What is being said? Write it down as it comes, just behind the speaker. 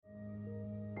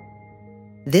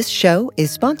This show is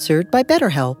sponsored by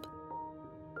BetterHelp.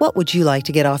 What would you like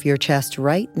to get off your chest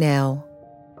right now?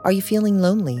 Are you feeling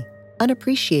lonely,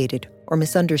 unappreciated, or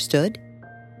misunderstood?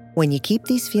 When you keep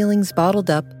these feelings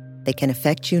bottled up, they can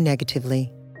affect you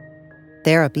negatively.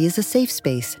 Therapy is a safe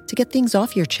space to get things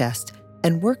off your chest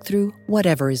and work through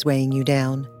whatever is weighing you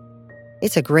down.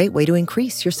 It's a great way to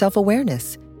increase your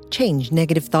self-awareness, change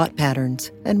negative thought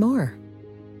patterns, and more.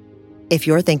 If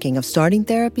you're thinking of starting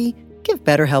therapy, give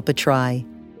BetterHelp a try.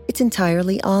 It's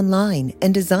entirely online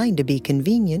and designed to be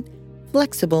convenient,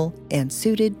 flexible, and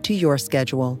suited to your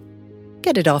schedule.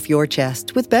 Get it off your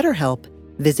chest with BetterHelp.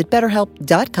 Visit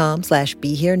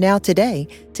BetterHelp.com/BeHereNow today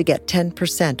to get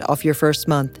 10% off your first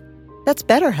month. That's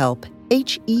BetterHelp,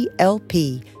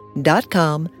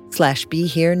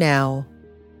 HELP.com/BeHereNow.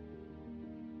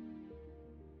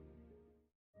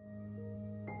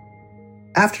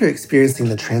 After experiencing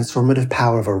the transformative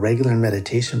power of a regular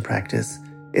meditation practice,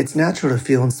 it's natural to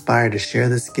feel inspired to share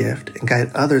this gift and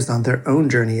guide others on their own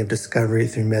journey of discovery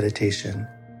through meditation.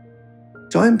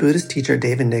 Join Buddhist teacher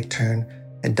David Nichtern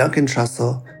and Duncan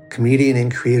Trussell, comedian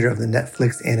and creator of the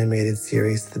Netflix animated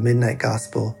series The Midnight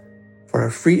Gospel, for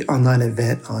a free online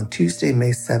event on Tuesday,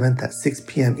 May 7th at 6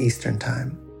 p.m. Eastern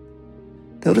Time.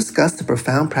 They'll discuss the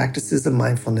profound practices of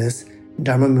mindfulness in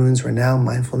Dharma Moon's renowned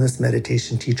mindfulness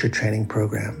meditation teacher training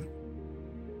program.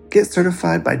 Get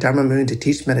certified by Dharma Moon to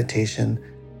teach meditation,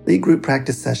 lead group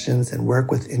practice sessions, and work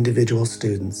with individual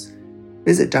students.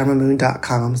 Visit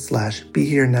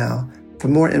dharmamoon.com/BeHereNow for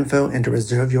more info and to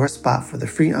reserve your spot for the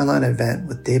free online event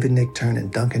with David Nichtern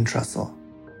and Duncan Trussell.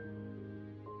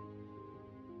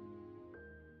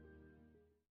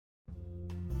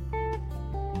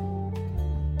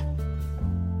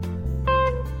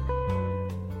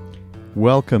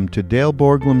 Welcome to Dale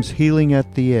Borglum's Healing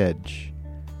at the Edge.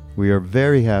 We are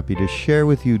very happy to share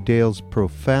with you Dale's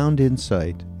profound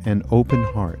insight and open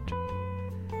heart.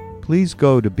 Please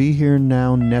go to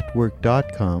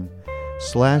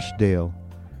BeHereNowNetwork.com/Dale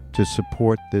to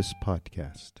support this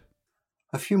podcast.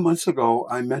 A few months ago,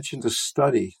 I mentioned a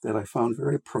study that I found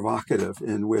very provocative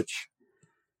in which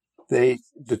they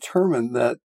determined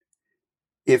that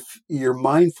if you're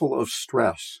mindful of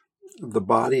stress, the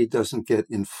body doesn't get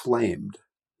inflamed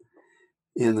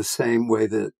in the same way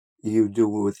that you do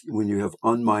when you have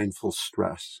unmindful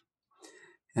stress.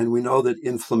 And we know that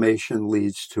inflammation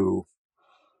leads to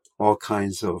all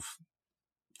kinds of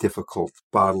difficult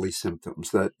bodily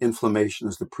symptoms, that inflammation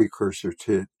is the precursor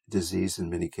to disease in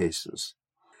many cases.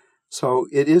 So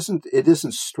it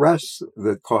isn't stress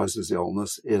that causes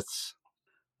illness, it's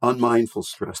unmindful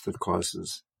stress that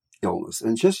causes illness.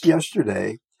 And just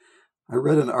yesterday, I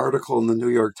read an article in the New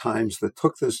York Times that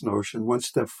took this notion one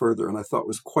step further and I thought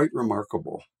was quite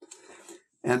remarkable.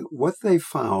 And what they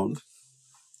found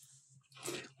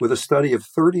with a study of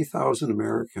 30,000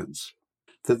 Americans,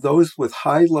 that those with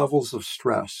high levels of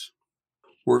stress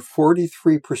were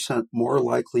 43% more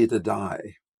likely to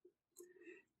die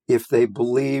if they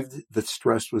believed that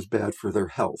stress was bad for their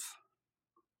health.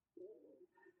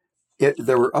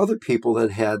 There were other people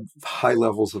that had high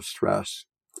levels of stress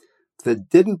that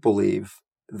didn't believe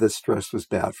that stress was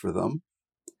bad for them,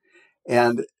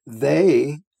 and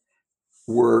they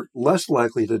were less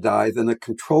likely to die than a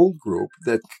controlled group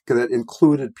that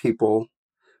included people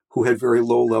who had very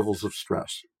low levels of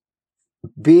stress.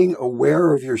 Being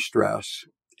aware of your stress,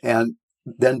 and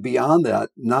then beyond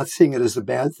that, not seeing it as a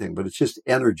bad thing, but it's just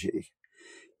energy,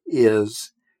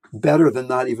 is better than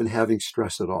not even having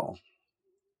stress at all.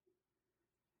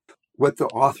 What the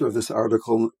author of this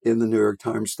article in the New York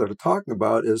Times started talking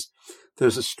about is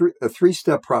there's a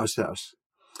three-step process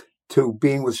to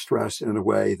being with stress in a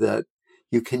way that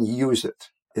you can use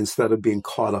it instead of being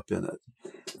caught up in it.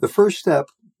 The first step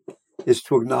is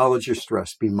to acknowledge your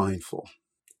stress, be mindful.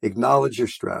 Acknowledge your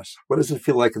stress. What does it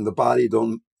feel like in the body?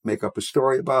 Don't make up a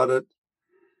story about it.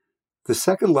 The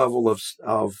second level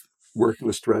of working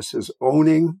with stress is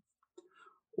owning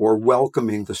or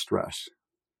welcoming the stress.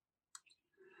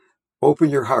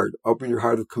 Open your heart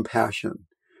of compassion.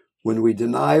 When we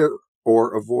deny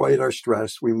or avoid our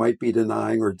stress, we might be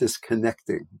denying or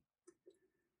disconnecting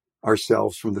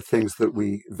ourselves from the things that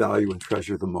we value and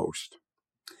treasure the most.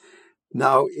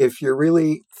 Now, if you're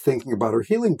really thinking about our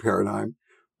healing paradigm,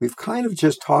 we've kind of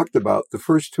just talked about the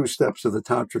first two steps of the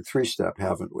Tantric three-step,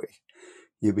 haven't we?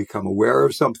 You become aware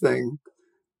of something,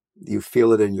 you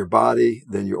feel it in your body,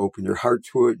 then you open your heart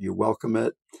to it, you welcome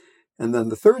it. And then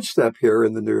the third step here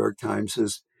in the New York Times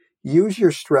is use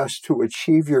your stress to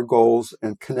achieve your goals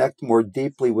and connect more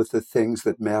deeply with the things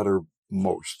that matter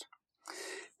most.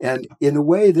 And in a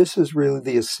way, this is really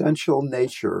the essential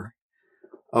nature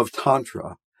of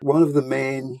Tantra. One of the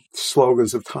main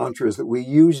slogans of Tantra is that we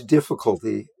use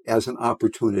difficulty as an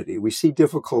opportunity. We see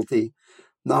difficulty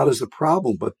not as a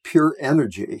problem, but pure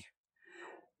energy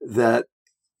that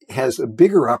has a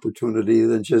bigger opportunity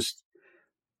than just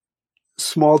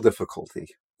small difficulty.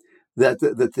 That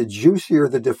the juicier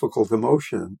the difficult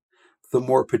emotion, the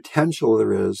more potential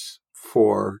there is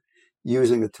for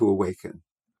using it to awaken.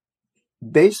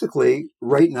 Basically,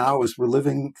 right now, as we're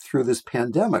living through this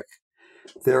pandemic,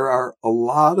 there are a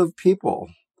lot of people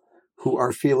who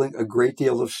are feeling a great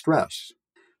deal of stress.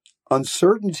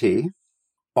 Uncertainty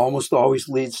almost always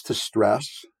leads to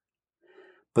stress.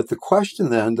 But the question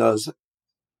then, does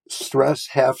stress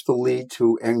have to lead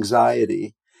to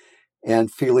anxiety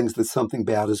and feelings that something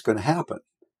bad is going to happen?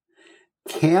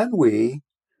 Can we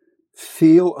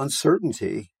feel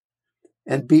uncertainty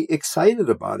and be excited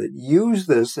about it? Use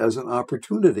this as an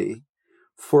opportunity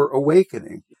for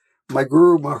awakening. My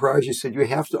Guru Maharaji said, you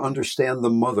have to understand the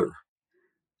mother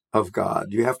of God.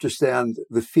 You have to understand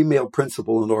the female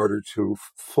principle in order to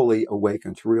fully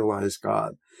awaken, to realize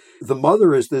God. The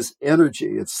mother is this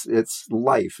energy. It's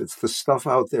life. It's the stuff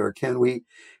out there. Can we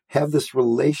have this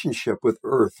relationship with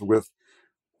earth, with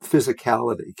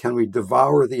physicality? Can we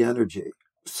devour the energy?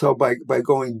 So by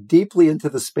going deeply into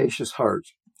the spacious heart,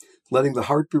 letting the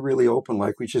heart be really open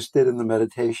like we just did in the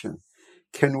meditation,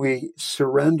 can we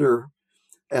surrender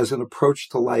as an approach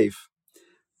to life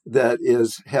that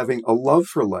is having a love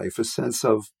for life, a sense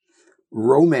of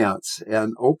romance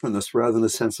and openness rather than a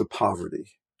sense of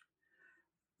poverty?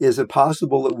 Is it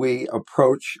possible that we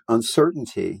approach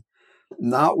uncertainty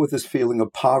not with this feeling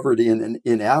of poverty and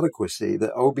inadequacy,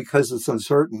 that, oh, because it's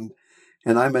uncertain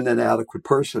and I'm an inadequate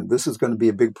person, this is going to be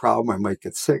a big problem. I might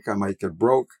get sick. I might get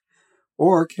broke.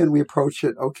 Or can we approach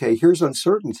it, okay, here's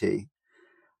uncertainty,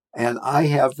 and I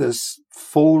have this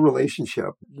full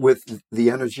relationship with the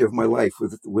energy of my life,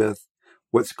 with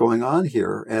what's going on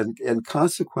here, and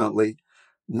consequently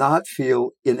not feel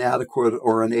inadequate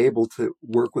or unable to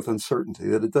work with uncertainty,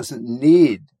 that it doesn't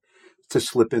need to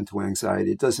slip into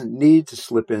anxiety. It doesn't need to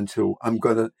slip into, I'm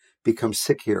going to become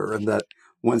sick here. And that,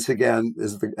 once again,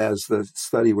 as the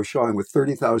study was showing with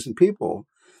 30,000 people,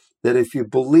 that if you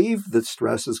believe that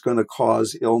stress is going to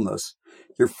cause illness,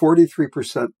 you're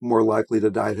 43% more likely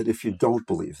to die than if you don't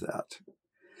believe that.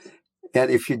 And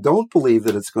if you don't believe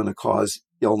that it's going to cause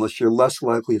illness, you're less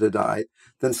likely to die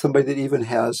than somebody that even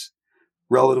has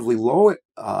relatively low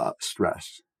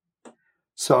stress.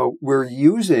 So we're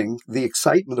using the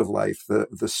excitement of life,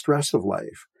 the stress of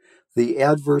life, the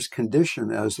adverse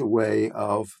condition as a way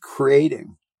of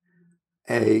creating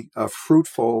a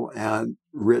fruitful and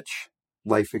rich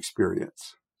life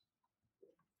experience.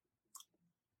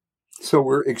 So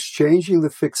we're exchanging the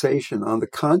fixation on the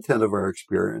content of our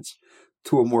experience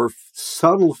to a more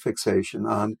subtle fixation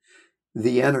on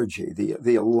the energy,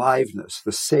 the aliveness,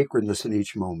 the sacredness in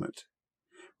each moment,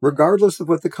 regardless of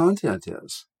what the content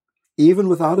is. Even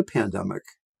without a pandemic,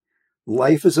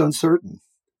 life is uncertain,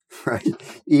 right?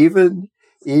 Even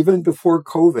before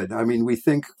COVID, I mean, we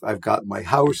think I've got my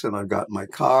house and I've got my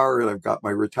car and I've got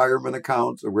my retirement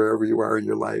account or wherever you are in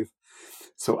your life,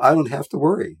 so I don't have to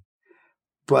worry.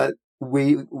 But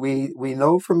we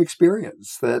know from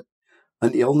experience that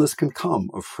an illness can come,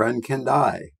 a friend can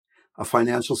die, a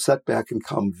financial setback can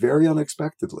come very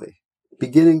unexpectedly.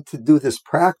 Beginning to do this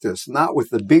practice, not with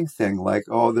the big thing like,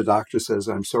 oh, the doctor says,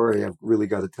 I'm sorry, I've really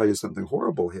got to tell you something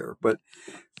horrible here. But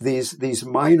these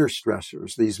minor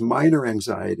stressors, these minor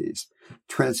anxieties,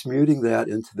 transmuting that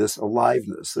into this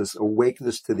aliveness, this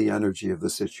awakeness to the energy of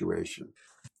the situation.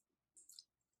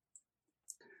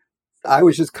 I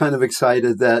was just kind of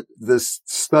excited that this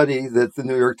study that the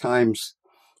New York Times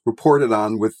reported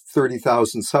on with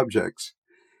 30,000 subjects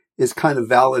is kind of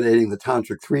validating the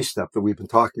Tantric 3-step that we've been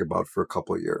talking about for a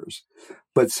couple of years.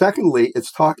 But secondly,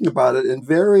 it's talking about it in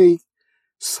very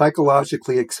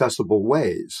psychologically accessible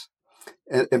ways,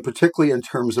 and particularly in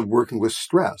terms of working with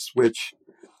stress, which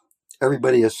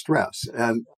everybody has stress.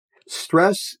 And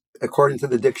stress, according to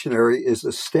the dictionary, is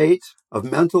a state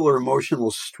of mental or emotional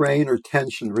strain or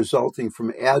tension resulting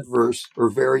from adverse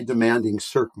or very demanding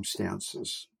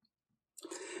circumstances.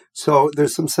 So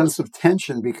there's some sense of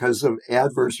tension because of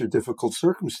adverse or difficult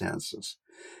circumstances.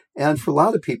 And for a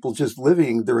lot of people, just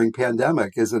living during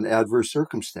pandemic is an adverse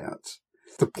circumstance.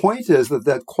 The point is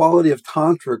that quality of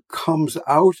Tantra comes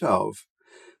out of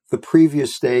the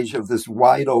previous stage of this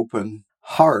wide open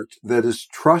heart that is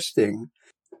trusting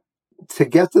to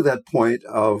get to that point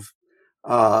of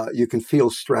you can feel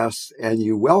stress and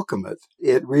you welcome it.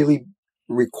 It really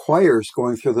requires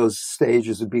going through those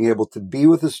stages of being able to be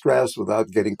with the stress without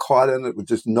getting caught in it, with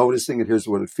just noticing it, here's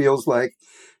what it feels like,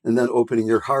 and then opening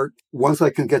your heart. Once I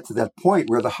can get to that point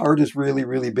where the heart is really,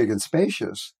 really big and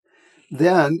spacious,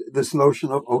 then this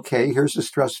notion of, okay, here's a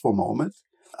stressful moment.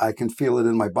 I can feel it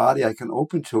in my body. I can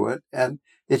open to it. And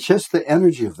it's just the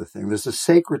energy of the thing. There's a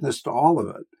sacredness to all of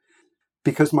it.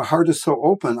 Because my heart is so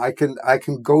open, I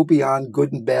can go beyond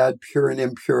good and bad, pure and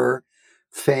impure,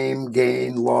 fame,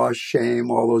 gain, loss,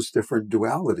 shame, all those different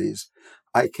dualities.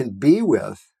 I can be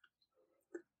with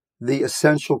the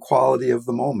essential quality of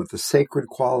the moment, the sacred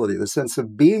quality, the sense of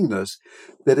beingness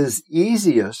that is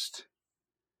easiest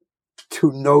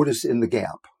to notice in the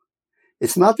gap.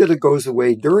 It's not that it goes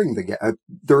away during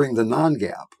the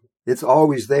non-gap. It's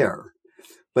always there,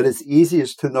 but it's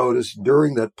easiest to notice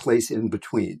during that place in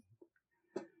between.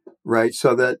 Right?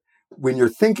 So that when you're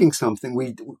thinking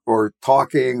something, or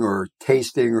talking or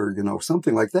tasting or,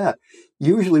 something like that,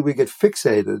 usually we get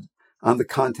fixated on the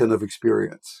content of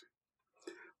experience.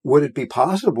 Would it be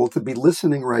possible to be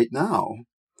listening right now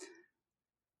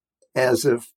as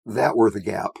if that were the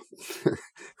gap,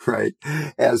 right?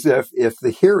 As if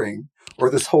the hearing or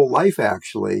this whole life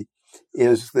actually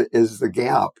is the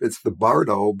gap. It's the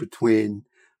bardo between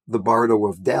the bardo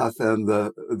of death and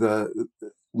the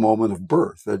moment of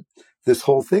birth. That this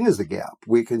whole thing is a gap.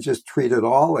 We can just treat it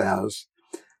all as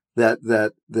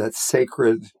that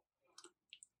sacred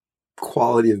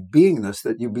quality of beingness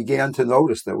that you began to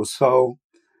notice that was so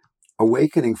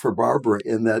awakening for Barbara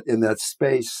in that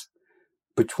space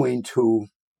between two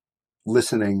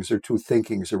listenings or two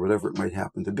thinkings or whatever it might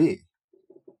happen to be.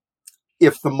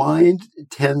 If the mind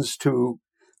tends to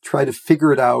try to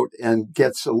figure it out and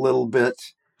gets a little bit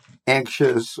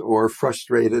anxious or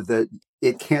frustrated that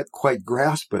it can't quite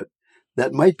grasp it,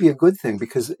 that might be a good thing,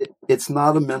 because it's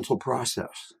not a mental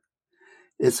process.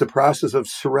 It's a process of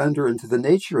surrender into the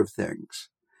nature of things.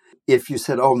 If you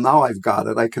said, oh, now I've got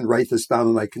it, I can write this down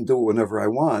and I can do it whenever I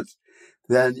want,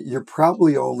 then you're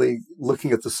probably only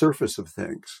looking at the surface of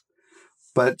things.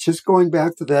 But just going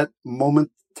back to that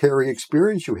momentary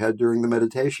experience you had during the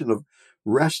meditation of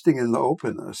resting in the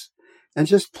openness, and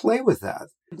just play with that.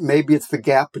 Maybe it's the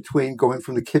gap between going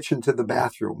from the kitchen to the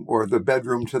bathroom, or the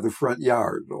bedroom to the front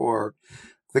yard, or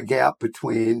the gap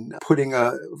between putting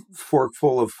a fork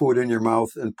full of food in your mouth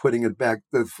and putting it back,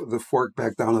 the fork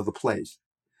back down to the plate.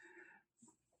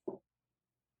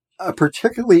 A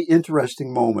particularly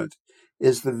interesting moment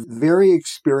is the very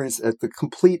experience at the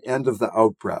complete end of the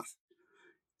out breath.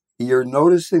 You're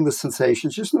noticing the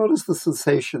sensations. Just notice the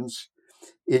sensations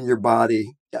in your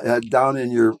body, down in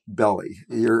your belly.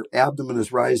 Your abdomen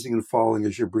is rising and falling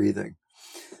as you're breathing.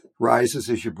 Rises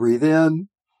as you breathe in,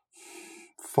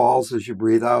 falls as you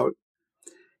breathe out.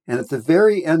 And at the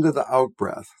very end of the out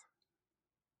breath,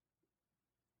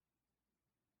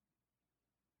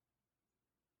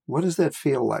 what does that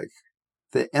feel like?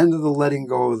 The end of the letting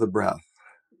go of the breath.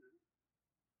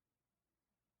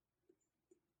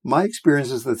 My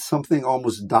experience is that something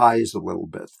almost dies a little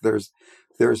bit. There's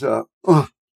a, I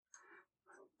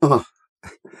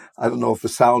don't know if the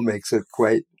sound makes it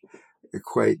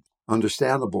quite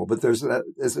understandable, but there's a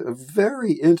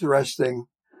very interesting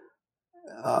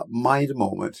mind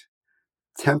moment,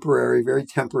 very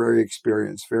temporary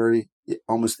experience, very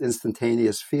almost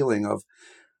instantaneous feeling of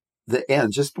the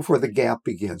end, just before the gap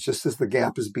begins, just as the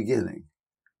gap is beginning.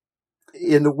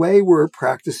 In a way, we're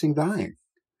practicing dying.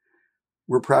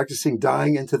 We're practicing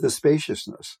dying into the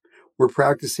spaciousness. We're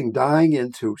practicing dying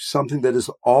into something that is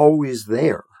always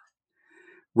there,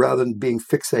 rather than being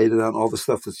fixated on all the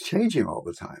stuff that's changing all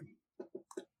the time.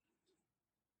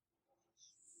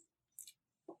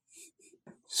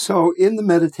 So in the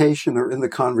meditation or in the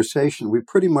conversation, we've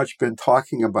pretty much been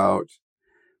talking about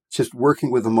just working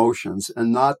with emotions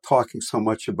and not talking so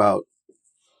much about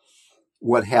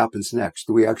what happens next.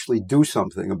 Do we actually do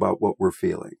something about what we're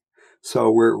feeling?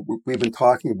 So we've been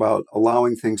talking about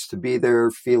allowing things to be there,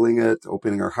 feeling it,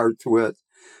 opening our heart to it,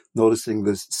 noticing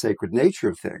the sacred nature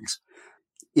of things.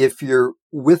 If you're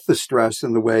with the stress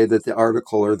in the way that the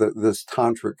article or this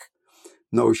Tantric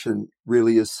notion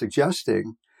really is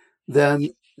suggesting, then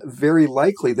very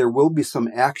likely there will be some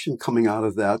action coming out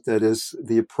of that is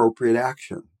the appropriate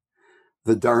action,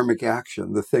 the dharmic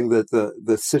action, the thing that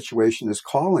the situation is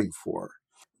calling for.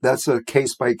 That's a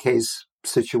case-by-case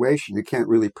situation. You can't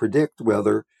really predict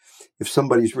whether, if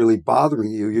somebody's really bothering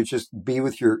you, you just be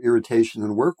with your irritation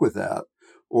and work with that.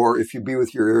 Or if you be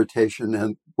with your irritation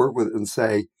and work with it and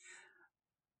say,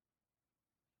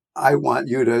 I want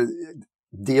you to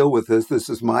deal with this. This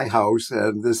is my house,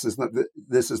 and this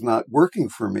is not working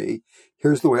for me.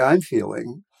 Here's the way I'm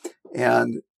feeling.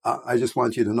 And I just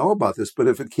want you to know about this. But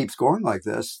if it keeps going like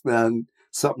this, then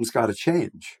something's got to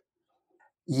change.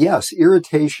 Yes,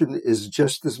 irritation is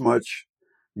just as much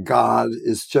God,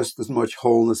 is just as much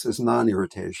wholeness as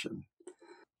non-irritation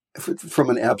from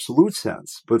an absolute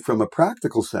sense. But from a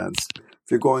practical sense,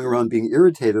 if you're going around being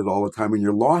irritated all the time and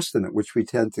you're lost in it, which we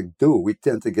tend to do, we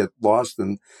tend to get lost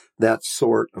in that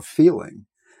sort of feeling,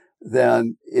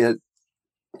 then it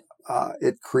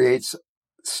creates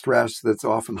stress that's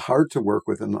often hard to work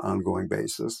with on an ongoing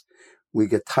basis. We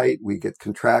get tight, we get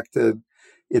contracted.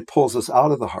 It pulls us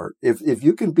out of the heart. If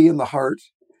you can be in the heart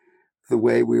the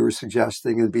way we were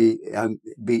suggesting and be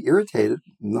irritated,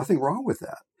 nothing wrong with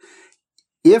that.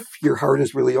 If your heart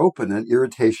is really open and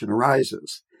irritation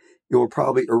arises, it will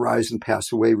probably arise and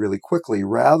pass away really quickly,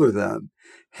 rather than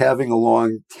having a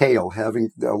long tail, having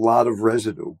a lot of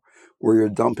residue where you're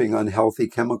dumping unhealthy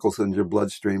chemicals in your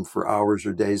bloodstream for hours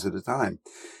or days at a time.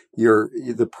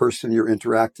 The person you're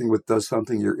interacting with does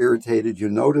something, you're irritated, you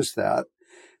notice that,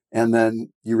 and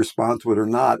then you respond to it or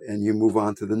not, and you move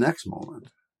on to the next moment.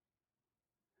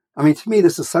 I mean, to me,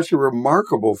 this is such a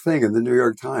remarkable thing in the New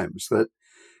York Times, that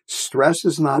stress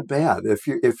is not bad.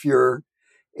 If you're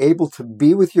able to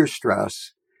be with your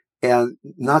stress and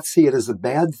not see it as a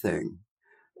bad thing,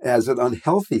 as an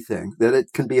unhealthy thing, that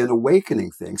it can be an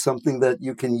awakening thing, something that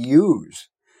you can use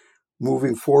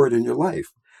moving forward in your life.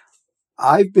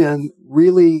 I've been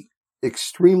really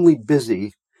extremely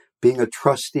busy being a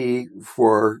trustee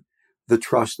for the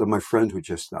trust of my friend who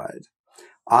just died.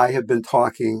 I have been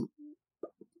talking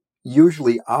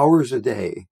usually hours a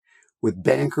day with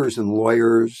bankers and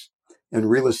lawyers and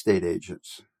real estate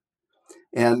agents,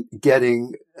 and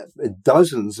getting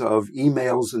dozens of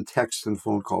emails and texts and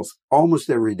phone calls almost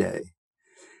every day.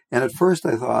 And at first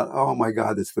I thought, oh my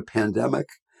God, it's the pandemic.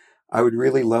 I would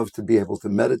really love to be able to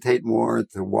meditate more,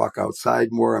 to walk outside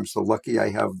more. I'm so lucky I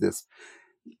have this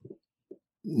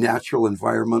natural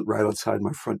environment right outside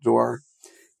my front door.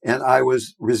 And I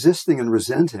was resisting and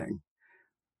resenting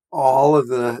all of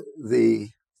the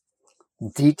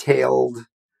detailed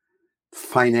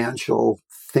financial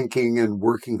thinking and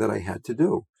working that I had to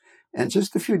do. And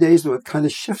just a few days ago, it kind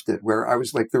of shifted, where I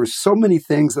was like, there were so many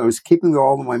things, and I was keeping it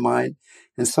all in my mind,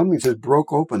 and something just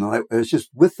broke open. And I was just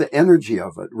with the energy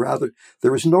of it. Rather,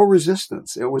 there was no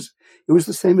resistance. It was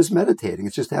the same as meditating.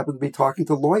 It just happened to be talking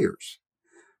to lawyers.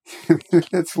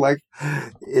 It's like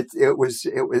it was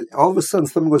all of a sudden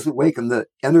something was awake, and the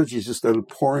energy just started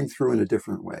pouring through in a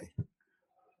different way.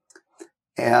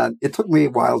 And it took me a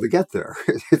while to get there.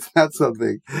 It's not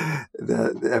something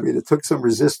that, I mean, it took some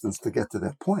resistance to get to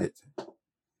that point.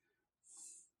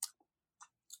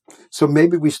 So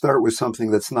maybe we start with something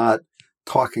that's not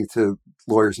talking to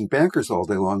lawyers and bankers all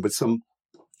day long, but some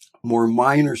more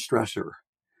minor stressor,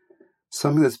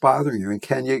 something that's bothering you. And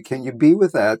can you be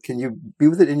with that? Can you be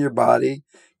with it in your body?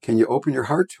 Can you open your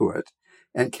heart to it?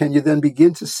 And can you then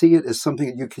begin to see it as something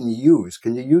that you can use?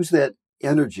 Can you use that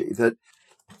energy? That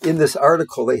in this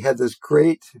article, they had this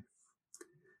great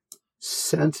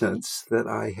sentence that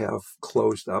I have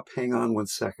closed up. Hang on one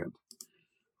second.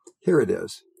 Here it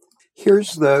is.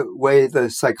 Here's the way the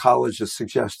psychologist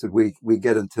suggested we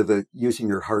get into the using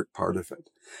your heart part of it.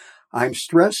 I'm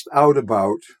stressed out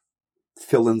about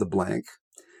fill in the blank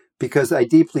because I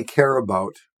deeply care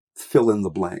about fill in the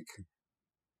blank.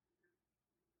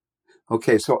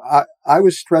 Okay, so I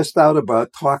was stressed out about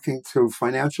talking to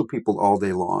financial people all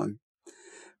day long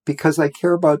because I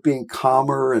care about being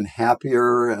calmer and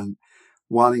happier and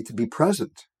wanting to be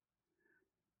present.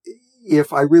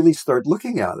 If I really start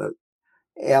looking at it,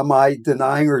 am I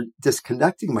denying or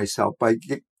disconnecting myself by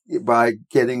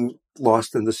getting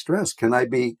lost in the stress? Can I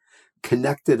be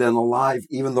connected and alive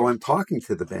even though I'm talking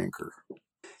to the banker?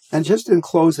 And just in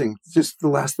closing, just the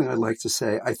last thing I'd like to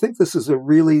say, I think this is a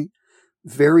really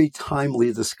very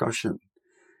timely discussion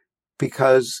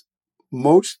because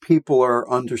most people are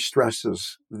under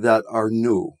stresses that are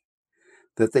new,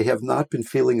 that they have not been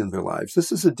feeling in their lives.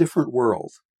 This is a different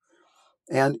world.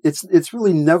 And it's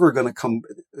really never going to come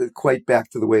quite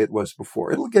back to the way it was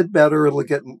before. It'll get better. It'll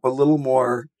get a little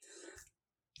more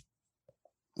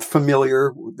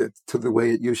familiar to the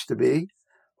way it used to be.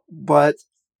 But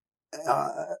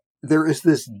there is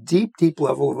this deep, deep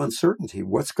level of uncertainty.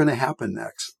 What's going to happen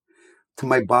next to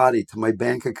my body, to my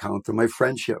bank account, to my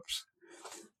friendships?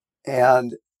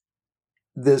 And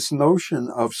this notion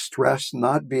of stress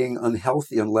not being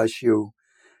unhealthy unless you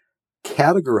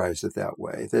categorize it that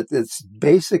way, that it's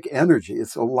basic energy,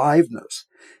 it's aliveness.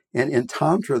 And in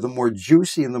Tantra, the more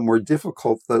juicy and the more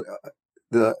difficult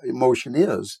the emotion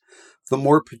is, the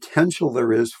more potential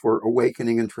there is for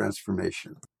awakening and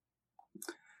transformation.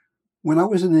 when I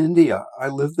was in India, I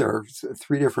lived there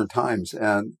 3 different times,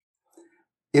 and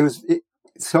it was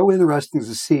so interesting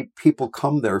to see people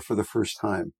come there for the first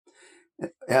time,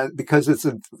 and because it's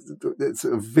a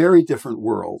very different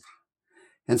world.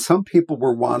 And some people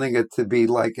were wanting it to be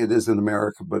like it is in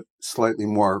America, but slightly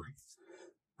more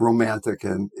romantic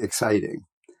and exciting.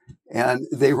 And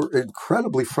they were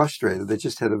incredibly frustrated. They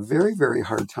just had a very, very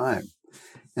hard time.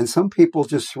 And some people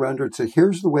just surrendered to,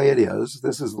 here's the way it is.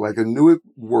 This is like a new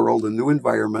world, a new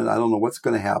environment. I don't know what's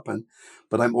going to happen,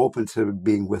 but I'm open to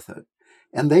being with it.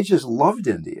 And they just loved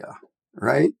India,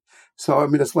 right? So, I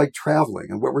mean, it's like traveling.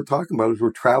 And what we're talking about is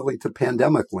we're traveling to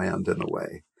pandemic land in a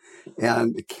way.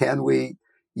 And can we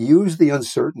use the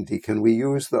uncertainty? Can we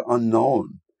use the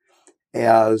unknown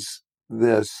as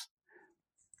this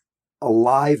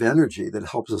alive energy that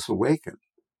helps us awaken?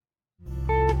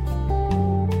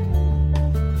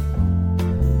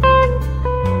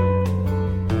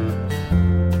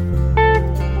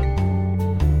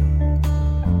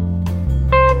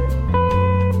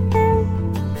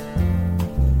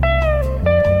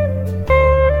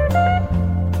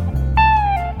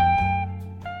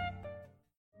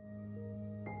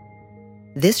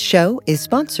 This show is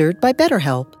sponsored by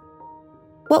BetterHelp.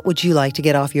 What would you like to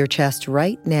get off your chest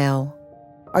right now?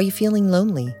 Are you feeling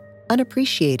lonely,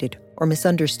 unappreciated, or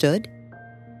misunderstood?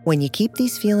 When you keep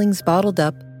these feelings bottled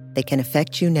up, they can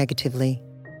affect you negatively.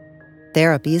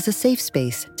 Therapy is a safe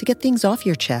space to get things off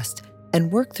your chest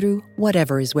and work through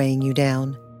whatever is weighing you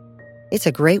down. It's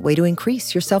a great way to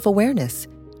increase your self-awareness,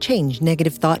 change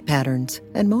negative thought patterns,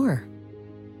 and more.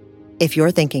 If you're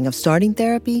thinking of starting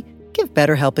therapy, give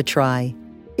BetterHelp a try.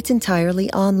 It's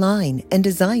entirely online and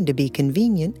designed to be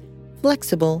convenient,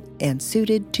 flexible, and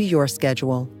suited to your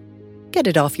schedule. Get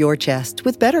it off your chest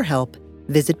with BetterHelp.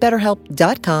 Visit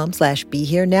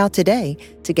BetterHelp.com/BeHereNow today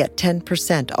to get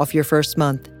 10% off your first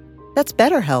month. That's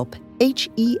BetterHelp,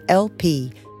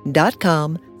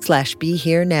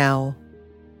 HELP.com/BeHereNow.